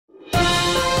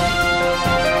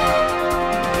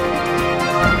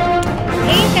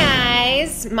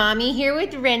Mommy here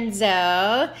with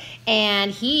Renzo,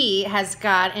 and he has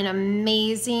got an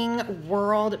amazing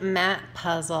world map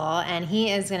puzzle, and he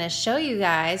is going to show you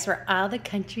guys where all the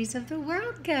countries of the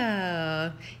world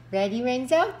go. Ready,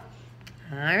 Renzo?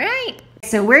 All right.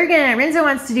 So Renzo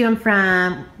wants to do them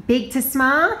from big to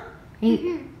small?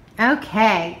 Mm-hmm.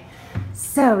 Okay.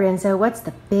 So Renzo, what's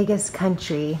the biggest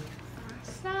country?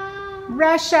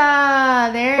 Russia.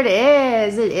 There it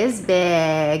is. It is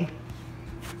big.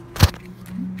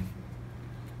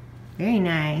 Very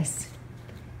nice.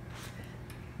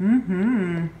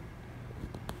 Mm-hmm.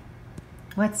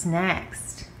 What's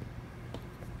next?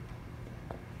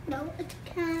 No, it's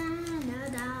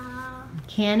Canada.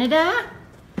 Canada?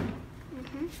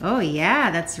 Mm-hmm. Oh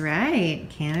yeah, that's right.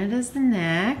 Canada's the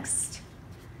next.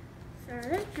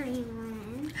 Third is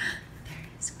Greenland.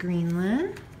 There's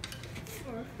Greenland.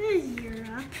 Fourth is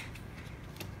Europe.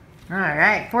 All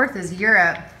right, fourth is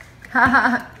Europe.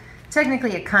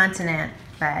 Technically a continent,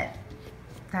 but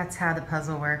that's how the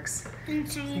puzzle works. And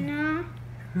China.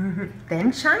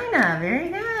 Then China, very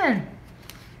good.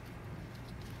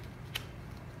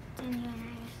 Then the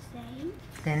United States.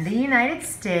 Then the United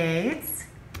States.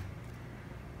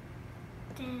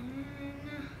 Then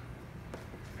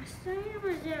Australia,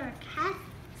 was there a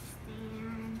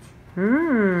Kazakhstan?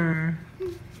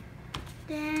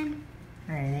 Then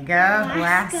There you go,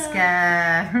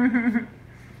 Alaska.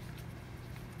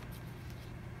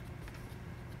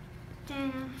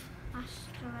 Then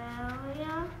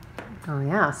Australia. Oh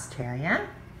yeah, Australia.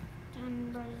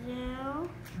 Then Brazil.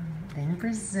 Then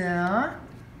Brazil.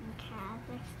 And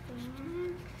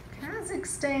Kazakhstan.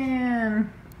 Kazakhstan.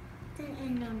 Then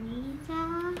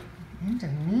Indonesia.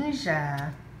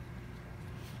 Indonesia.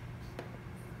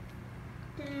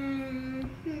 Then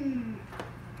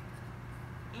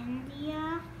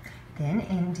India. Then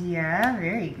India,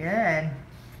 very good.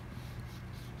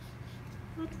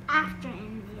 What's after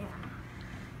India?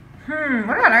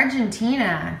 What about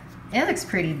Argentina? It looks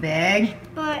pretty big.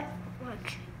 But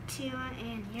look, Chile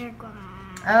and Uruguay.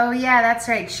 Oh yeah, that's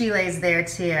right, Chile's there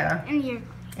too. And Uruguay.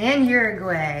 And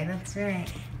Uruguay, that's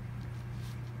right.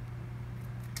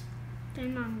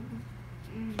 Then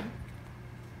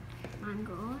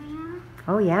Mongolia.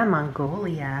 Oh yeah,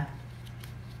 Mongolia.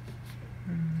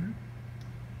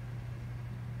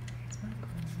 There's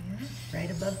Mongolia.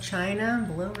 Right above China,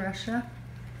 below Russia.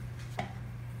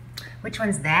 Which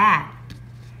one's that?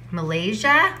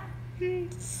 Malaysia?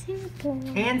 And Singapore.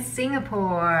 And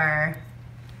Singapore.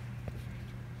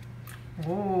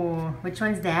 Oh, which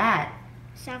one's that?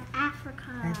 South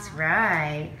Africa. That's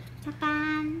right.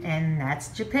 Japan. And that's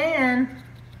Japan.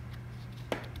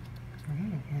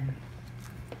 Very good.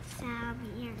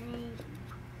 Saudi Arabia.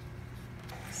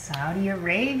 Saudi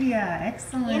Arabia,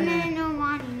 excellent. Yemen,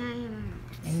 Oman,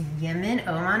 And Yemen,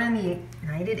 Oman, and the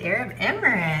United Arab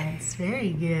Emirates.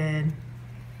 Very good.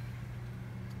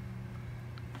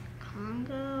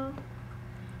 Congo.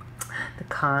 The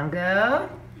Congo.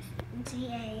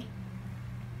 GA.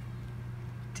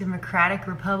 Democratic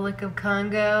Republic of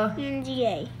Congo. And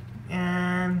GA.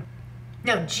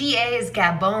 No, GA is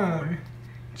Gabon.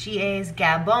 GA is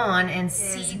Gabon, and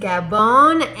C is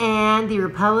Gabon, and the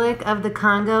Republic of the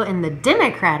Congo, and the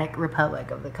Democratic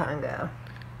Republic of the Congo.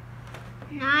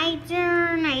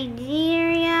 Niger,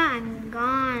 Nigeria, and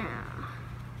Ghana.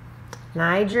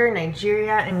 Niger,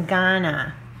 Nigeria, and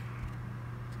Ghana.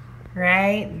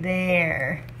 Right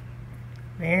there.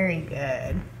 Very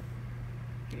good.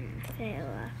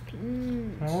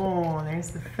 Philippines. Oh, there's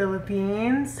the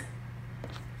Philippines.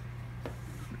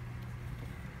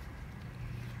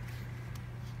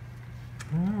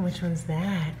 Oh, which one's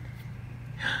that?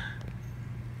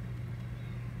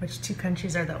 Which two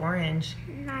countries are the orange?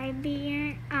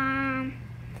 Liberia,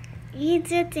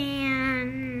 Egypt,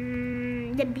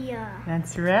 and Libya.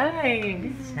 That's right.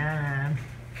 Good job.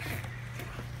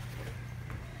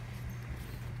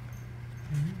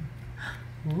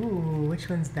 Ooh, which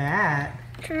one's that?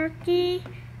 Turkey,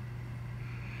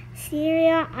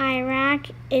 Syria,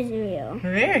 Iraq, Israel.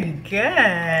 Very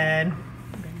good.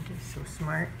 Benji's so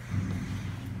smart.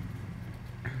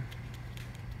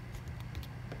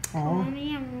 Oh,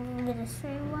 Colombia,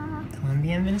 Venezuela.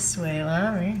 Colombia and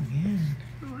Venezuela. Very good.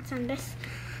 Oh, what's on this?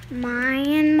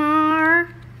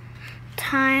 Myanmar,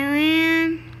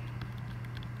 Thailand,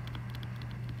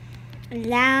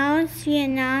 Laos,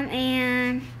 Vietnam,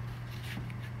 and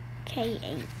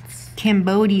K8.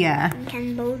 Cambodia.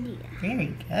 Cambodia.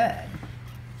 Very good.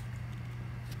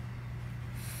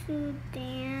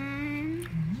 Sudan.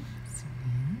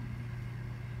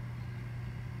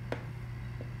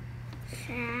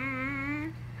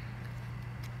 Chad.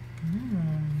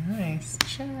 Nice.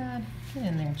 Chad. Get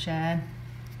in there, Chad.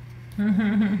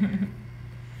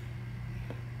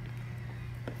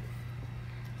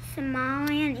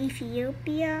 Somalia and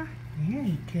Ethiopia.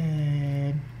 Very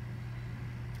good.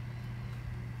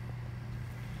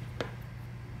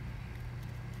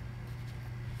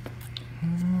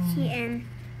 CN.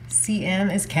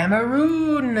 CM is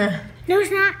Cameroon. No,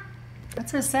 it's not.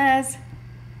 That's what it says.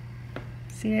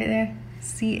 See right there?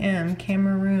 CM,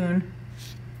 Cameroon.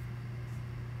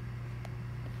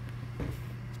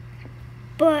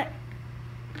 But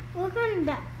look on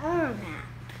the other map.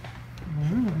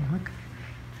 Look.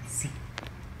 Let's see.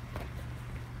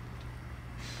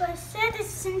 But it said it's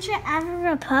Central African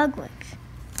Republic.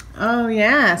 Oh,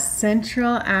 yeah.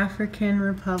 Central African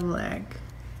Republic.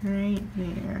 Right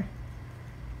there.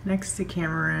 Next to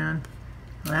Cameroon.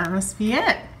 Well, that must be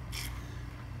it.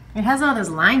 It has all those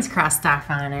lines crossed off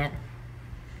on it.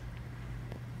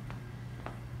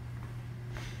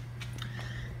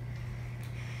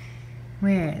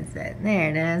 Where is it? There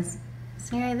it is.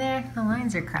 See right there? The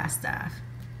lines are crossed off.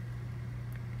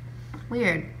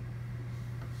 Weird.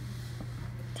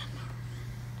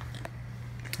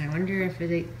 I wonder if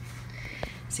they...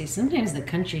 See, sometimes the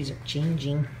countries are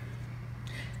changing.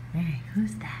 Hey,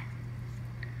 who's that?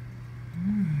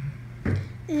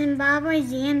 Zimbabwe,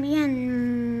 Zambia,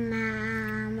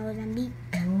 and Mozambique.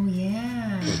 Oh,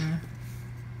 yeah.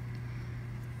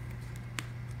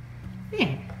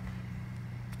 Yeah.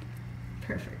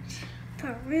 Perfect.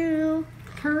 Peru.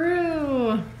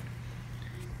 Peru.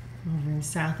 Over in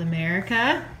South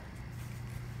America.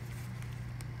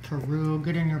 Peru,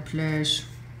 get in your place.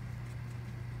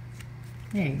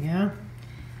 There you go.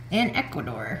 And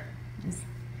Ecuador is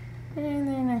right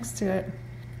there next to it.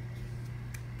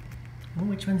 Oh,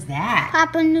 which one's that?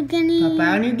 Papua New Guinea.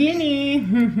 Papua New Guinea.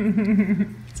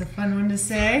 It's a fun one to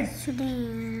say.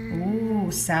 Sudan. Oh,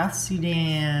 South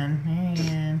Sudan.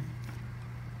 Man.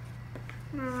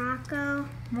 Morocco.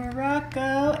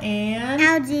 Morocco and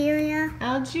Algeria.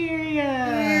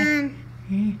 Algeria.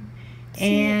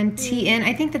 And TN,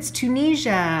 I think that's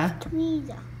Tunisia.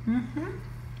 Tunisia. Mm-hmm.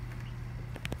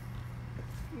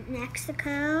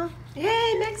 Mexico.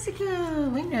 Yay, Mexico.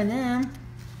 We know them.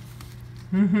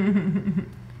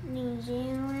 New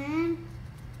Zealand.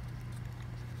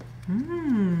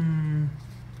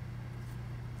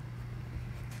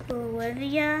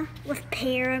 Bolivia with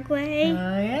Paraguay.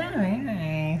 Oh, yeah, very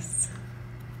nice.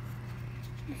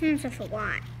 This one's a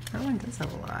lot. That one does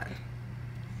have a lot.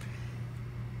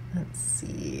 Let's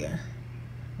see.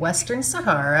 Western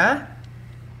Sahara,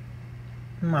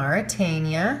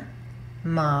 Mauritania,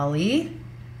 Mali,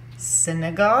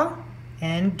 Senegal,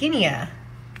 and Guinea.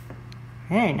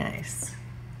 Very nice.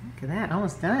 Look at that,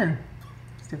 almost done.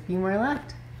 Just a few more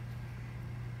left.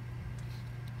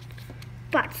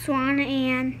 Botswana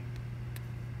and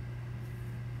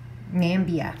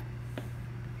Namibia.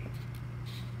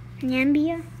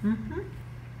 Namibia. Mm-hmm.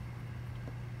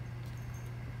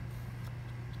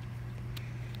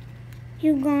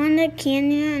 Uganda,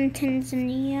 Kenya, and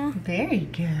Tanzania. Very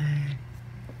good.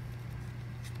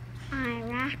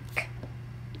 Iraq.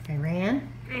 Iran.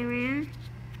 Iran.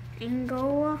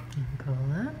 Angola.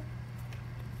 Angola.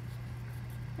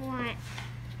 What?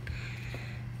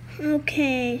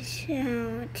 Okay,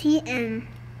 so TM.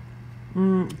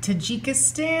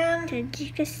 Tajikistan.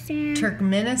 Tajikistan.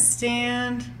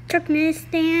 Turkmenistan.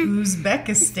 Turkmenistan.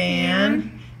 Uzbekistan.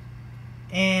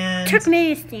 And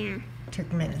Turkmenistan.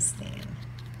 Turkmenistan.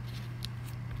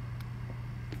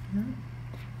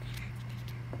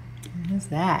 What's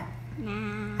that?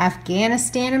 Nah.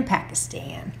 Afghanistan and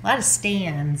Pakistan. A lot of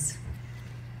stands.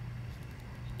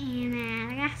 And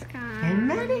Madagascar. And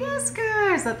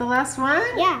Madagascar. Is that the last one?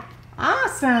 Yeah.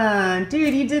 Awesome.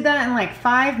 Dude, you did that in like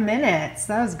 5 minutes.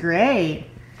 That was great.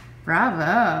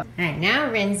 Bravo. All right,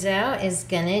 now Renzo is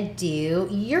gonna do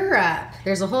Europe.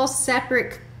 There's a whole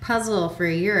separate puzzle for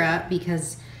Europe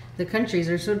because the countries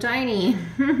are so tiny.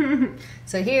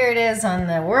 So here it is on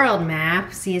the world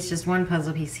map. See, it's just one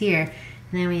puzzle piece here.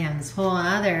 And then we have this whole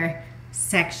other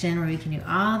section where we can do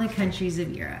all the countries of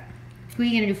Europe. Who are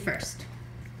you gonna do first?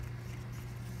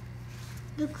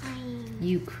 Ukraine.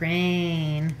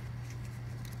 Ukraine.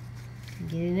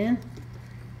 Get it in?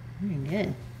 Very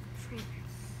good.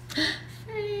 France.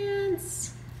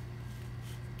 France.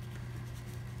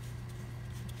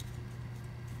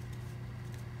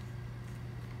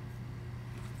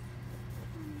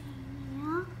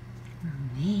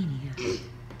 Romania.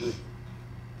 Romania.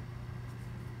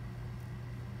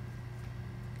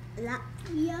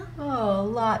 Latvia.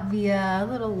 Oh, Latvia.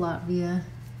 Little Latvia.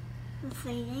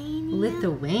 Lithuania.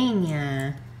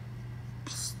 Lithuania.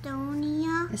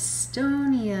 Estonia.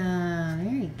 Estonia.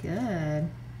 Very good.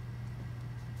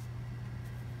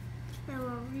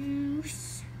 Belarus.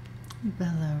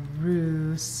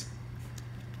 Belarus.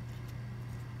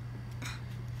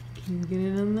 Can you get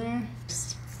it in there?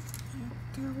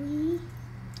 Italy.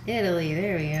 Italy,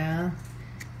 there we go.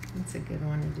 That's a good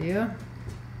one to do.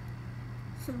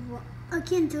 So I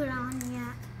can't do it on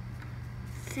yet.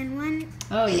 Finland.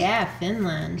 Oh yeah,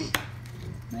 Finland.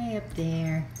 Way up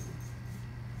there.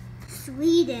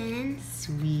 Sweden.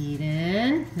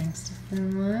 Sweden, next to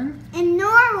Finland. And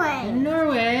Norway. And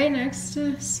Norway, next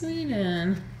to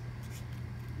Sweden.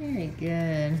 Very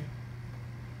good.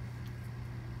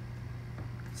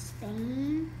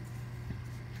 Spain.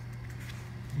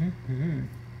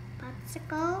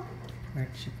 Portugal.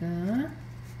 Portugal.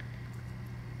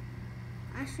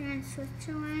 Austria and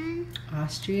Switzerland.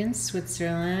 Austria and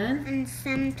Switzerland. And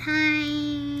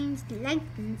sometimes And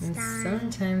Liechtenstein.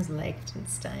 sometimes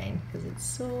Liechtenstein, because it's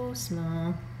so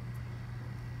small.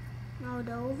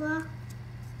 Moldova.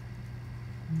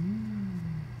 Romania.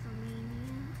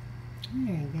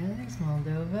 There you go, there's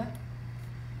Moldova.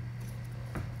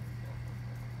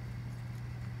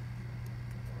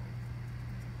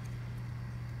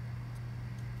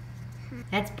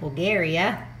 That's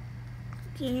Bulgaria.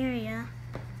 Bulgaria.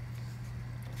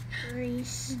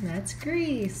 Greece. That's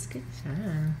Greece. Good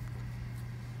job.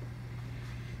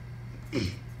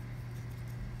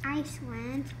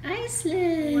 Iceland.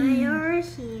 Iceland. Way over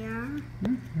here.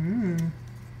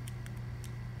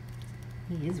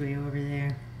 He is way over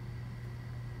there.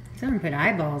 Someone put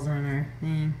eyeballs on her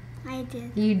thing. I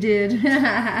did. You did.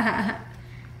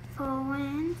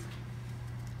 Poland.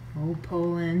 Oh,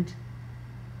 Poland.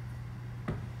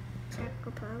 Czech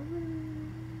Republic.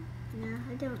 No,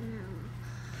 I don't know.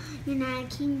 United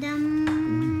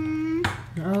Kingdom.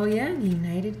 Oh yeah, the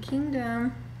United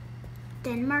Kingdom.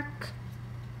 Denmark.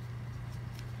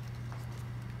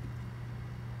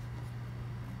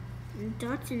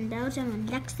 Dutch and Belgium and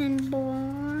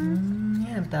Luxembourg.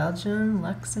 Yeah, Belgium,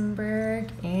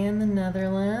 Luxembourg, and the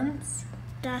Netherlands.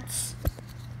 Dutch.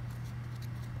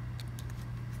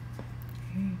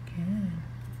 Very good.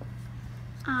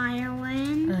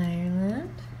 Ireland.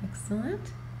 Ireland,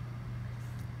 excellent.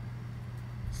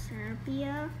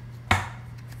 Serbia.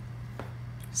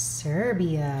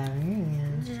 Serbia, very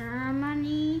good.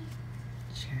 Germany.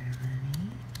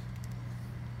 Germany.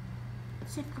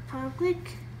 Czech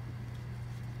Republic.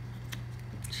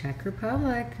 Czech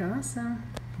Republic, awesome.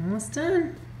 Almost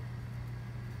done.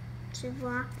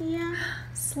 Slovakia.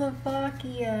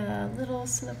 Slovakia, little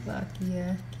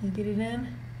Slovakia. Can you get it in?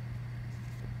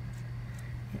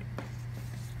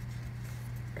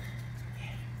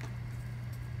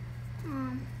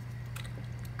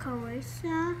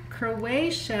 Croatia.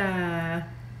 Croatia.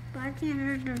 Bosnia and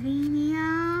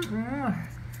Herzegovina. Oh.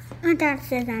 And that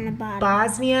says on the bottom.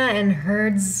 Bosnia and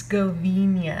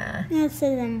Herzegovina. That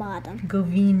says on the bottom.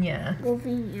 Govina.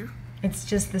 Slovenia. It's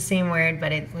just the same word,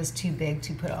 but it was too big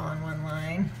to put on one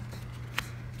line.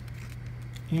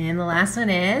 And the last one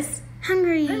is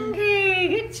Hungary. Hungary.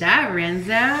 Good job,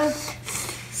 Renzo.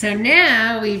 So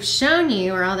now we've shown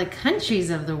you where all the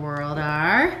countries of the world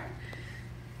are.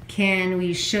 Can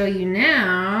we show you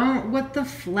now what the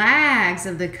flags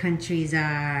of the countries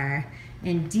are?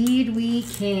 Indeed we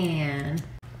can.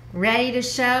 Ready to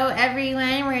show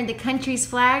everyone where the countries'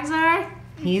 flags are?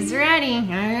 He's ready. All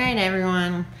right,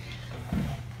 everyone.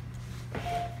 All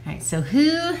right, so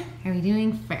who are we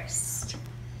doing first?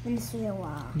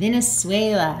 Venezuela.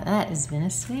 Venezuela. That is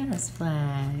Venezuela's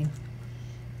flag.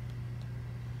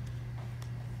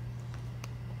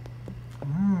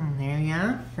 There you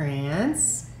go.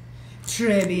 France.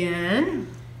 Très bien.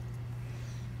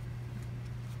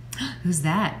 Who's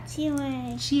that?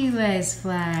 Chile. Chile's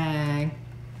flag.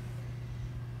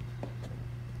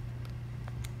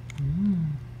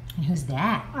 And who's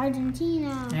that?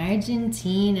 Argentina.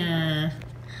 Argentina.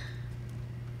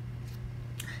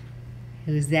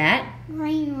 Who's that?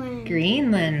 Greenland.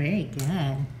 Greenland. Very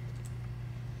good.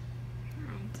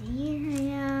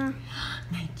 Nigeria.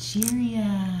 Nigeria.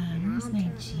 Where's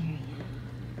Nigeria?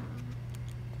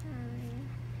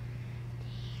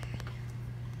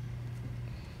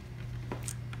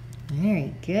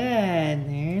 Very good.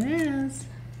 There it is.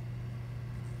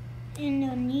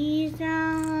 Indonesia.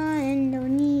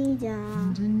 Indonesia.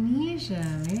 Indonesia.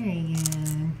 Very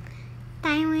good.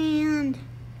 Thailand.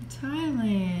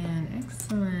 Thailand.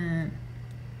 Excellent.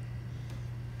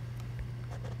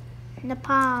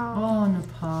 Nepal. Oh,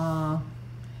 Nepal.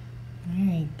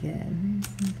 Very good.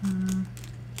 There's Nepal.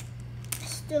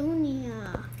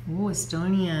 Estonia. Oh,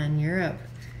 Estonia in Europe.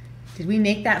 Did we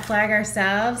make that flag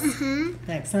ourselves?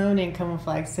 Like someone didn't come with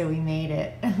flag, so we made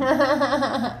it.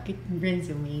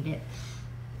 Renzo made it.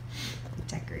 We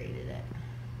decorated it.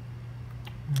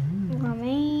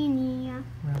 Romania.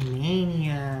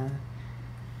 Romania.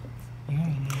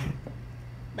 Very good.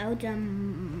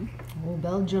 Belgium. Oh,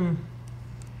 Belgium.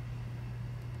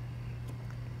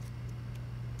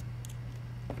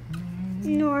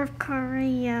 North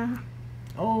Korea.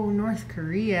 Oh, North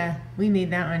Korea. We made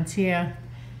that one too.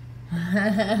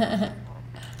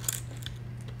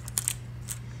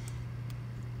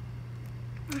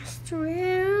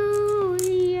 Australia.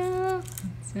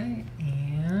 That's it.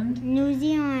 And New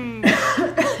Zealand.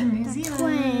 New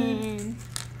Zealand.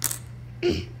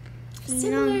 Twin.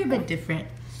 Similar but different.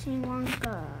 Sri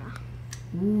Lanka.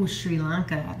 Ooh, Sri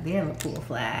Lanka. They have a cool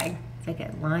flag. It's like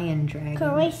a lion dragon.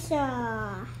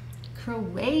 Croatia.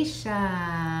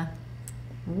 Croatia.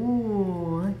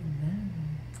 Ooh, look at that.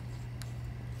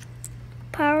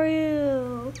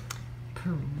 Peru.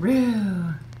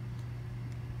 Peru.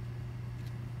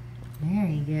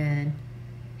 Very good.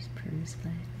 There's Peru's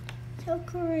flag. South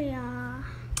Korea.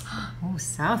 Oh,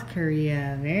 South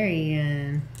Korea. Very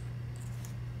good.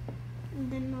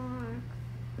 Denmark.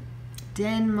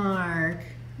 Denmark.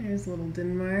 There's little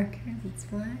Denmark. There's its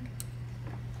flag.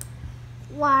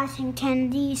 Washington,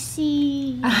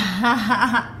 D.C.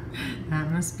 That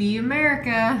must be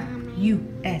America.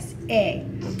 USA.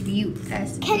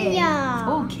 USA. Kenya.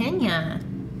 Oh, Kenya.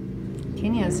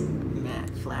 Kenya's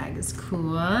flag is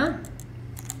cool.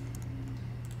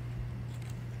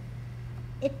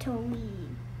 Italy.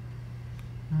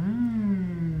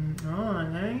 Oh,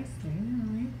 nice.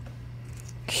 Really.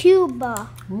 Cuba.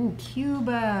 Oh,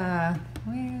 Cuba.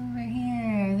 Way over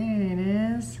here. There it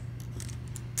is.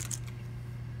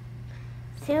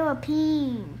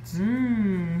 Philippines.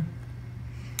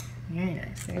 Very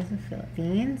nice. There's the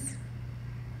Philippines.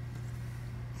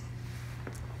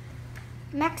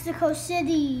 Mexico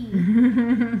City.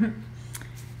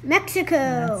 Mexico.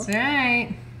 That's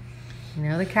right. You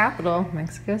know the capital,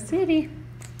 Mexico City.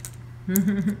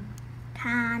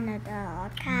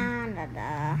 Canada.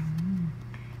 Canada.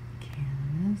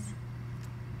 Canada's.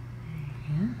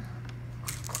 There you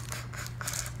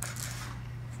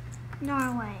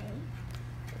Norway.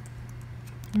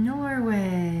 go.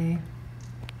 Norway.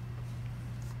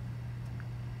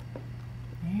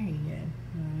 Very good.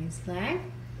 Norway's flag.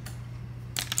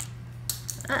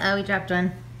 Uh-oh, we dropped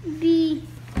one. B.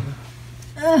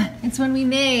 It's one we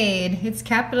made. Its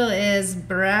capital is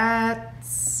Bratislava.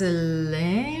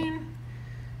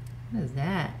 What is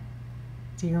that?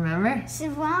 Do you remember?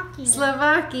 Slovakia.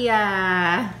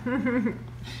 Slovakia.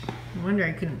 No wonder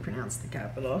I couldn't pronounce the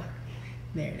capital.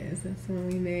 There it is. That's the one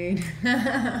we made.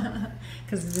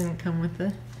 Because it didn't come with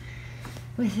it.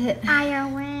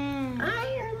 Ireland.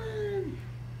 Ireland.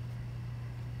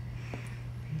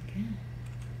 Very good.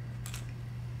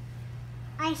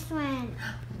 Iceland.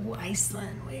 Oh,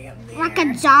 Iceland, way up there.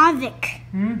 Reykjavik.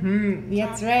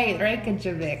 That's right,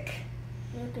 Reykjavik.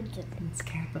 Reykjavik. Its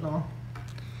capital.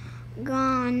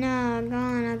 Ghana.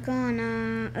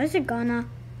 Is it Ghana?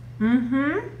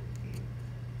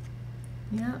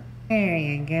 Yep. There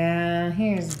you go.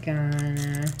 Here's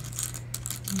Ghana.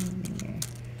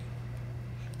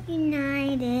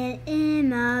 United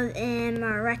Arab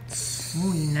Emirates.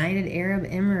 Oh, United Arab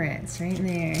Emirates, right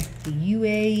there. The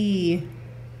UAE.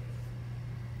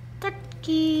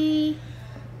 Turkey.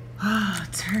 Oh,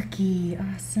 Turkey.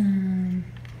 Awesome.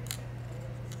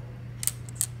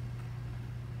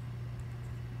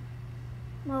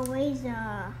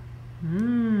 Malaysia.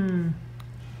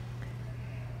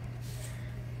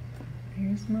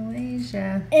 Here's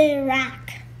Malaysia.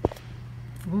 Iraq.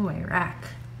 Oh, Iraq.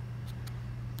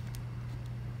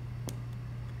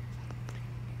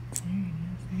 There you go.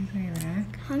 There's Iraq.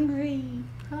 Hungary.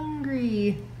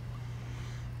 Hungary.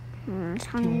 It's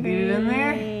Can you get it in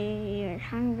there?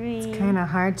 Hungary. It's kind of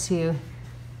hard to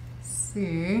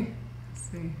see.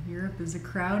 So Europe is a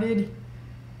crowded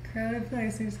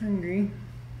place. There's Hungary.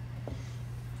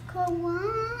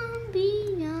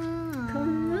 Colombia.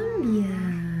 Colombia.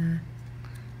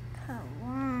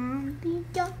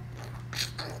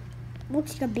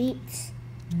 Looks like a beach.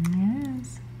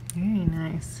 Yes. Very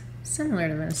nice. Similar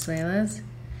to Venezuela's.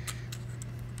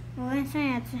 Well, I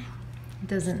say it's It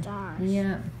doesn't. Stars.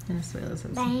 Yeah. Venezuela's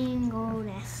has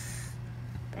Bangladesh.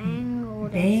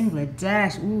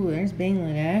 Bangladesh. Ooh, there's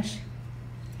Bangladesh.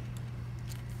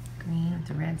 Green with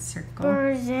the red circle.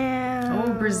 Brazil.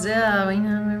 Oh, Brazil. We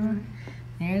know. Remember?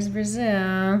 There's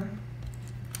Brazil.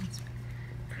 It's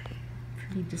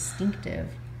pretty distinctive.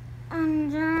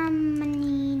 And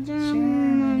Germany.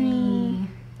 Germany.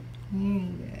 Very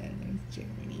good. There's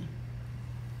Germany.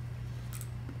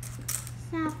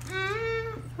 South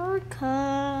Africa.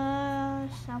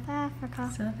 South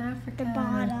Africa. South Africa. The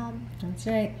bottom. That's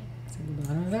right. It's at the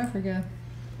bottom of Africa.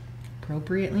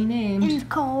 Appropriately named. It's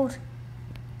called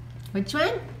Which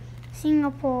one?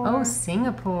 Singapore. Oh,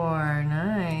 Singapore.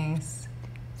 Nice.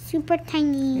 Super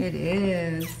tiny. It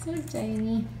is. So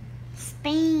tiny.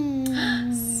 Spain.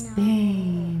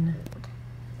 Spain.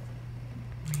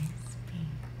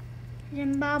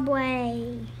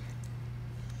 Zimbabwe.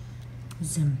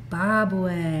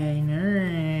 Zimbabwe.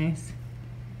 Nice.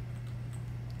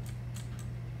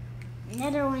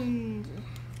 Netherlands.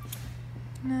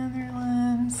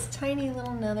 Netherlands. Tiny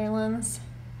little Netherlands.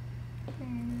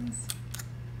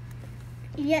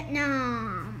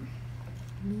 Vietnam.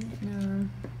 Vietnam.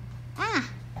 Ah.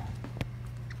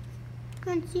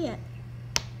 Couldn't see it.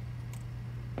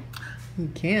 You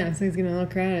can. It's getting a little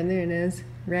crowded. There it is.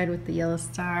 Red with the yellow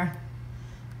star.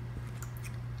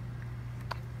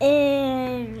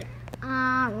 Iran.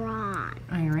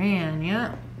 Iran,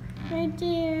 yeah. Right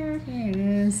there. There it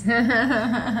is.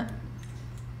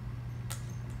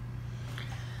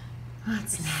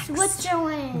 What's next?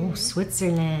 Switzerland. Oh,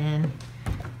 Switzerland.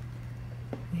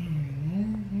 There it is,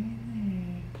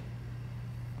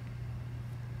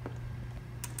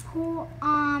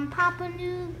 right Papua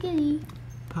New Guinea. there.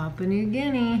 Papua New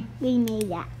Guinea. We made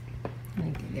that.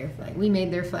 Look at their flag. We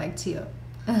made their flag too.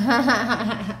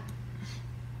 Not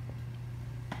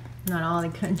all the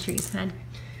countries had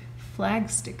flag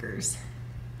stickers.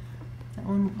 That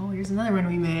one, oh, here's another one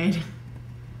we made.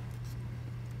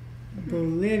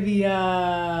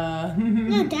 Bolivia.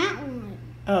 No, that one.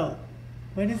 Oh,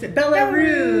 what is it?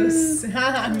 Belarus.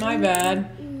 My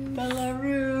bad.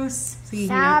 Belarus. See,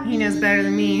 he knows better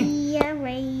than me. Saudi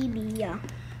Arabia.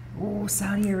 Oh,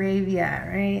 Saudi Arabia,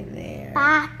 right there.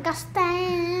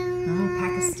 Pakistan. Oh,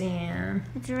 Pakistan.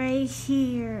 It's right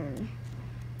here.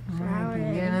 Oh, can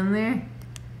you get in there?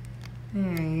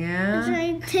 There you go. It's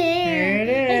right there. There it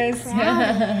is. It's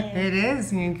crowded. It is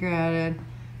getting crowded.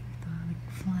 All the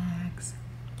flags.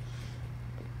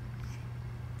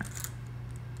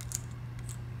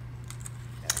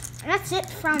 That's it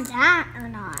from that or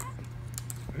not?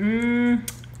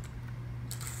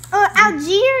 Oh,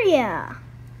 Algeria.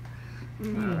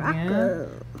 Morocco.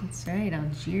 That's right,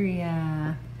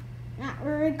 Algeria. Not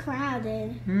very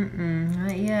crowded.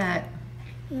 Not yet.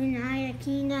 United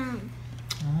Kingdom.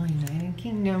 Oh, United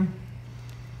Kingdom.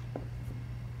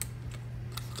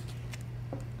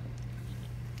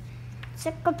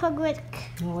 Czech Republic.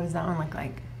 Oh, what does that one look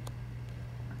like?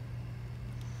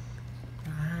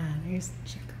 Ah, there's the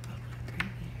Czech Republic right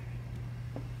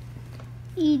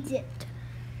there. Egypt.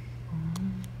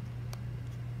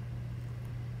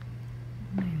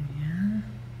 Yeah.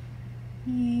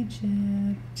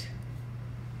 Egypt.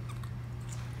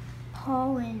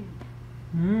 Poland.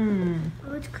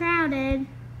 Oh, it's crowded.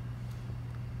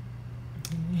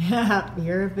 Yeah,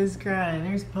 Europe is crowded.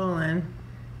 There's Poland.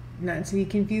 Not to be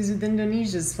confused with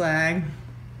Indonesia's flag,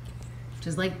 which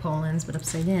is like Poland's but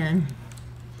upside down.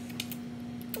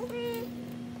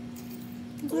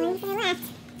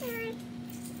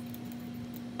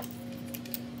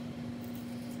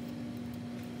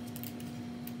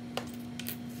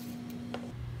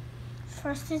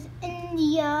 First is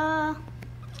India.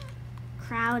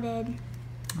 Crowded.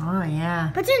 Oh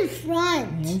yeah. But it's in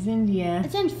front. There's India.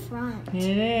 It's in front.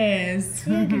 It is.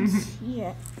 So you can see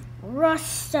it.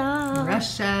 Russia.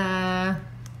 Russia.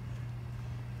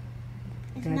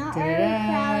 It's not very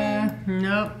crowded.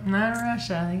 Nope, not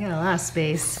Russia. They got a lot of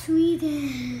space.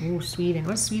 Sweden. Oh, Sweden.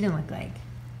 What does Sweden look like?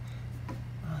 Oh,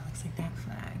 it looks like that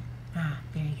flag. Ah,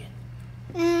 very good.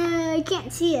 I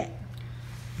can't see it.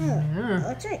 Yeah. Oh,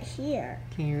 it's right here.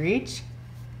 Can you reach?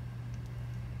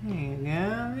 There you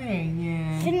go. Very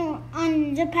good.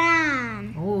 Finland,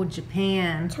 Japan. Oh,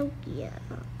 Japan. Tokyo.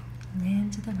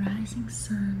 Land to the rising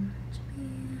sun.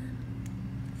 Japan.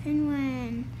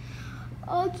 Finland.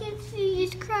 Oh, I can't see.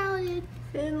 It's crowded.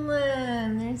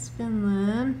 Finland. There's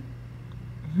Finland.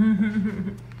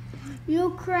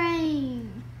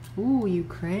 Ukraine. Ooh,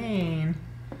 Ukraine.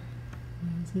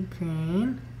 There's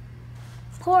Ukraine.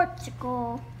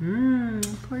 Portugal.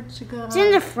 Portugal. It's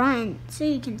in the front, so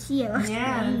you can see it.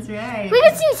 Yeah, that's right. We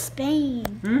can see Spain.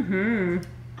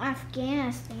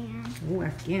 Afghanistan. Oh,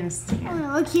 Afghanistan. Oh, no,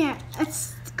 I can't.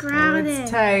 It's Oh, crowded. it's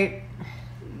tight.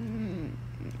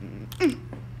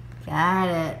 Got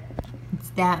it. It's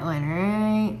that one,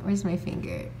 right? Where's my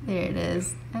finger? There it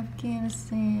is.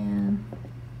 Afghanistan.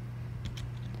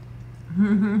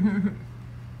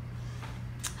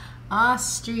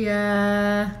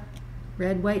 Austria.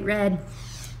 Red, white, red.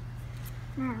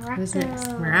 Morocco. Who's next?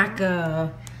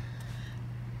 Morocco.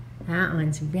 That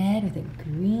one's red with a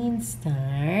green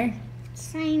star.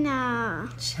 China.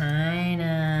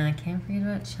 China. Can't forget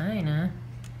about China.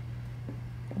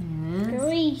 Yes.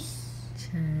 Greece.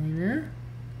 China.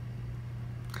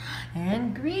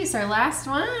 piece, our last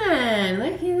one.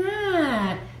 Look at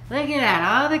that. Look at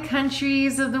that. All the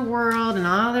countries of the world and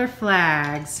all their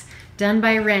flags. Done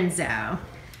by Renzo.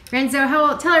 Renzo,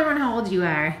 tell everyone how old you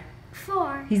are.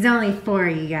 4. He's only 4,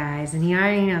 you guys, and he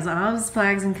already knows all his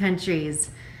flags and countries.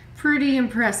 Pretty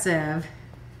impressive.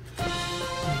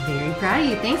 I'm very proud of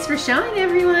you. Thanks for showing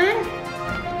everyone.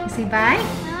 You say bye?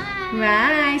 Bye.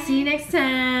 Bye. See you next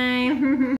time.